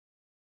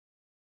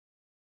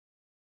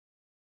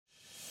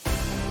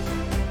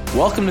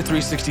Welcome to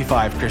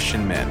 365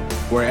 Christian Men,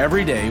 where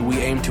every day we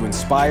aim to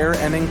inspire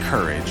and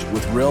encourage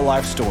with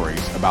real-life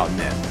stories about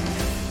men.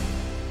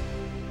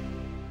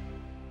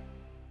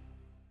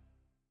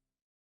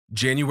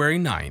 January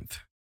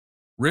 9th,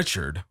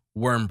 Richard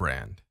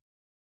Wurmbrandt.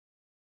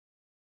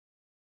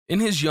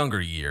 In his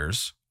younger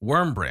years,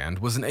 Wurmbrandt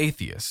was an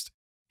atheist.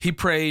 He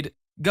prayed,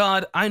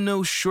 "God, I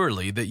know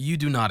surely that you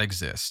do not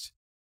exist.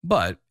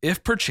 But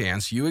if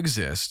perchance you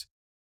exist,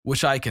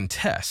 which I can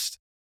test,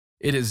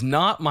 it is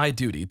not my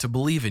duty to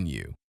believe in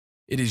you.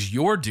 It is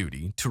your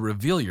duty to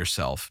reveal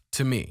yourself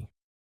to me."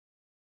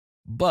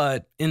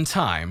 But in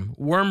time,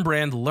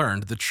 Wurmbrandt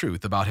learned the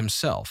truth about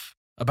himself,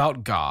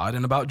 about God,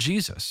 and about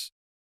Jesus.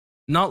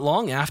 Not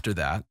long after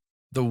that,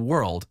 the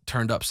world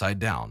turned upside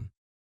down.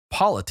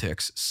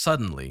 Politics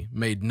suddenly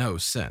made no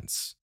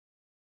sense.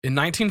 In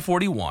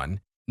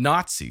 1941,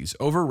 Nazis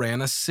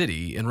overran a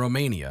city in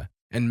Romania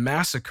and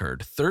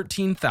massacred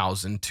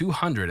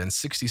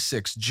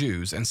 13,266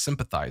 Jews and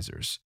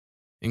sympathizers,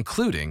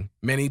 including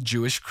many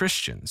Jewish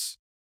Christians.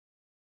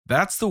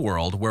 That's the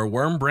world where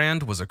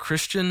Wurmbrandt was a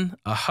Christian,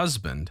 a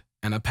husband,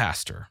 and a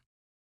pastor.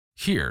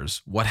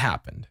 Here's what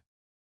happened.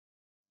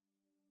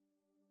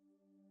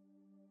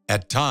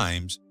 At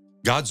times,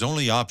 God's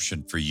only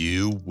option for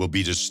you will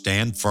be to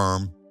stand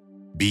firm,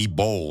 be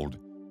bold,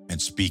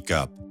 and speak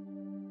up.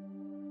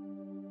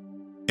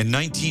 In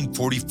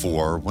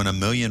 1944, when 1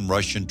 million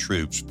Russian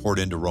troops poured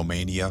into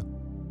Romania,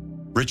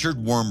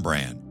 Richard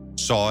Wurmbrandt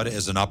saw it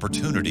as an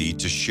opportunity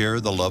to share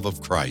the love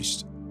of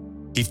Christ.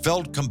 He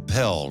felt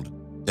compelled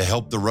to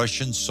help the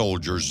Russian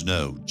soldiers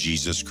know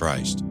Jesus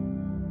Christ.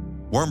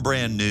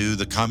 Wurmbrandt knew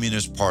the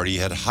Communist Party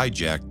had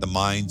hijacked the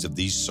minds of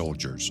these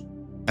soldiers,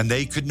 and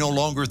they could no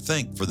longer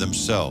think for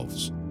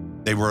themselves.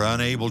 They were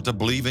unable to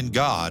believe in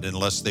God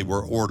unless they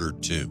were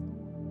ordered to.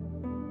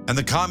 And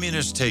the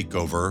communist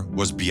takeover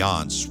was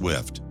beyond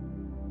swift.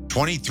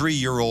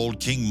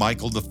 23-year-old King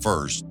Michael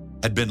I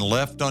had been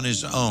left on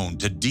his own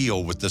to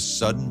deal with the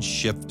sudden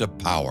shift of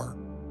power.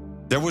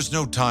 There was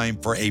no time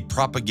for a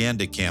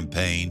propaganda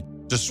campaign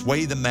to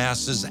sway the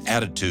masses'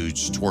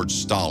 attitudes towards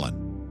Stalin.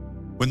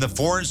 When the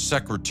foreign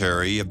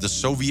secretary of the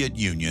Soviet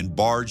Union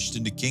barged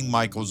into King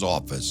Michael's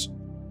office,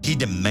 he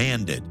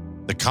demanded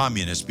the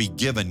communists be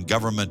given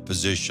government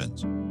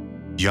positions.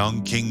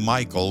 Young King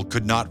Michael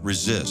could not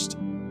resist.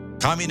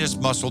 Communists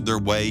muscled their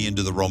way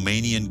into the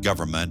Romanian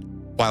government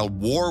while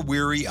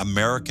war-weary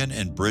American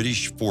and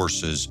British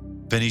forces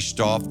finished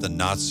off the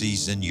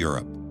Nazis in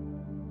Europe.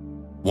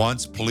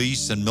 Once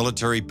police and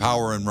military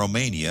power in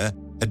Romania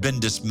had been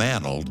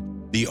dismantled,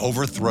 the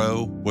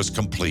overthrow was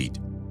complete.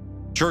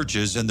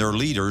 Churches and their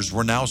leaders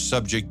were now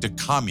subject to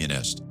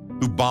communists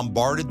who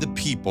bombarded the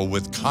people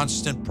with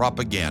constant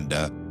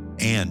propaganda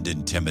and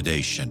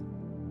intimidation.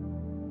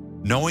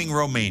 Knowing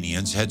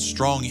Romanians had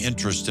strong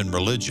interest in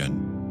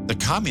religion, the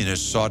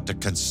communists sought to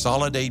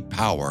consolidate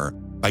power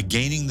by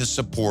gaining the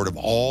support of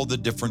all the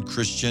different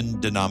Christian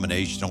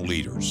denominational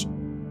leaders.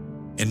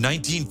 In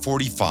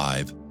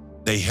 1945,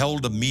 they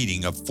held a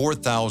meeting of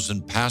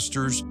 4,000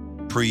 pastors,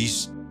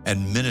 priests,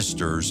 and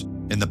ministers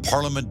in the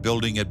Parliament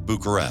building at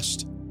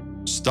Bucharest.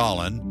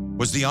 Stalin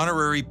was the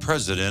honorary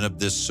president of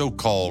this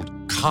so-called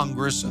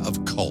Congress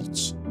of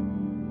Cults.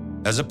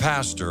 As a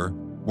pastor,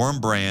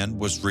 Wurmbrandt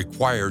was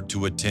required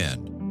to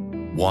attend.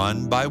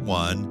 One by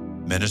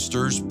one,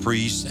 ministers,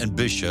 priests, and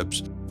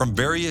bishops from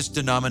various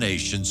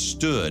denominations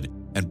stood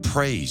and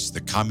praised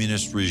the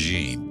communist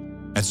regime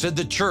and said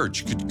the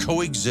church could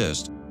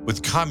coexist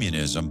with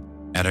communism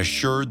and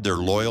assured their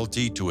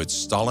loyalty to its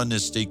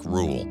Stalinistic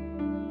rule.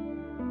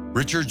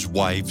 Richard's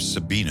wife,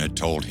 Sabina,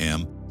 told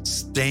him,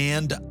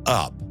 "Stand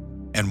up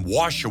and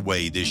wash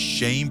away this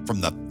shame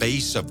from the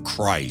face of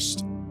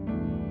Christ."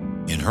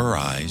 In her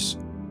eyes,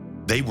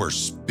 they were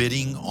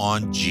spitting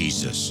on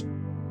Jesus.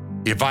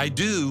 "If I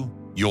do,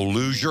 you'll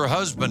lose your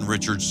husband,"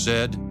 Richard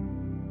said.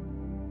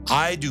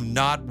 "I do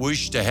not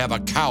wish to have a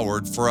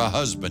coward for a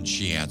husband,"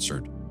 she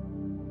answered.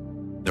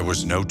 There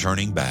was no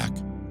turning back.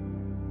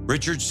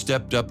 Richard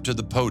stepped up to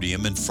the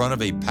podium in front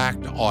of a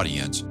packed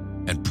audience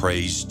and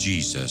praised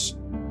Jesus,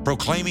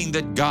 proclaiming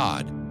that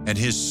God and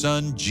his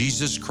son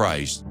Jesus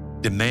Christ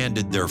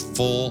demanded their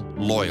full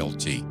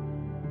loyalty.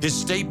 His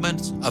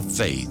statement of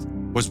faith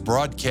was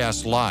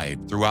broadcast live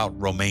throughout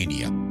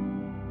Romania.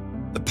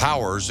 The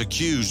powers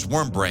accused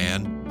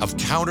Wurmbrandt of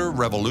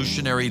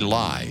counter-revolutionary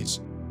lies,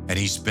 and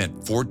he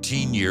spent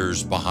 14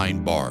 years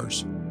behind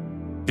bars.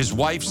 His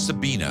wife,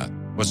 Sabina,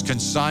 was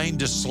consigned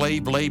to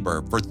slave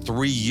labor for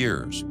 3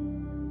 years.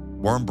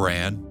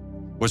 Wurmbrandt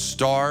was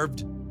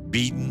starved,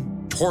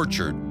 beaten,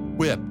 tortured,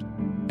 whipped,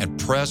 and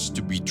pressed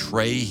to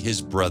betray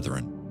his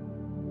brethren.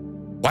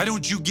 "Why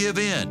don't you give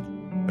in?"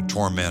 a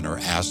tormentor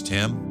asked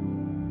him.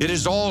 "It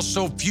is all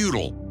so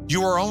futile.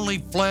 You are only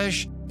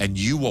flesh, and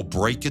you will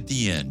break at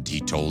the end," he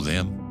told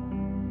them.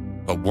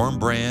 But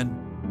Wurmbrandt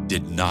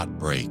did not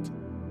break.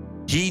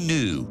 He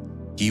knew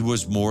he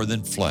was more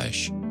than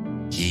flesh.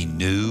 He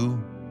knew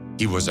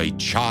he was a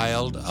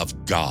child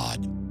of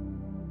God.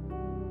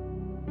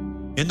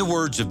 In the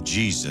words of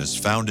Jesus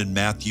found in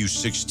Matthew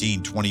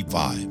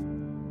 16:25,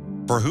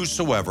 For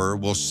whosoever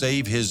will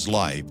save his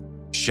life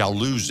shall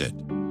lose it,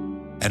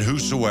 and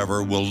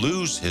whosoever will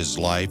lose his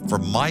life for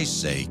my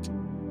sake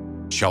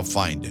shall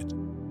find it.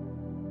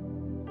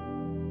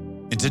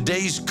 In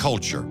today's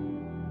culture,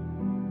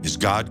 is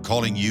God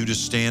calling you to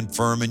stand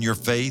firm in your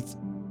faith?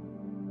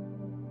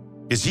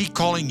 Is he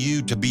calling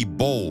you to be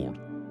bold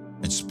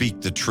and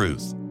speak the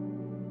truth?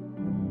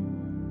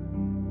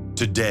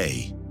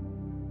 Today,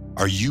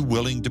 are you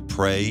willing to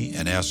pray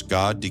and ask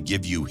God to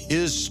give you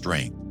his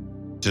strength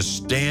to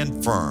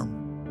stand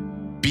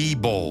firm, be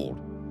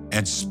bold,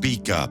 and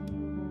speak up?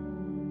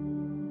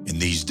 In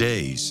these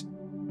days,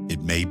 it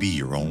may be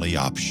your only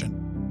option.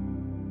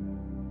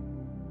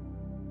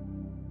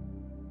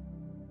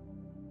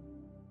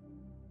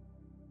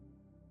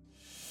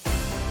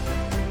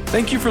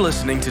 Thank you for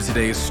listening to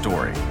today's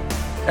story.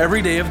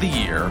 Every day of the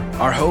year,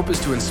 our hope is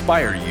to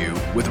inspire you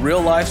with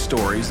real-life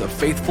stories of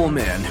faithful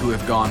men who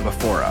have gone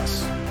before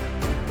us.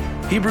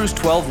 Hebrews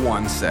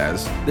 12:1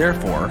 says,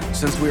 "Therefore,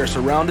 since we are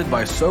surrounded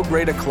by so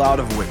great a cloud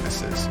of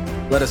witnesses,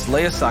 let us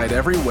lay aside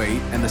every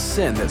weight and the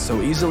sin that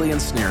so easily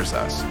ensnares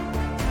us.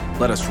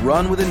 Let us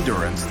run with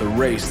endurance the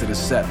race that is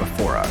set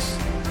before us."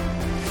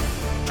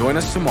 Join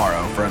us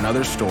tomorrow for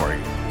another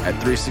story at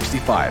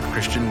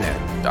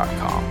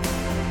 365christianmen.com.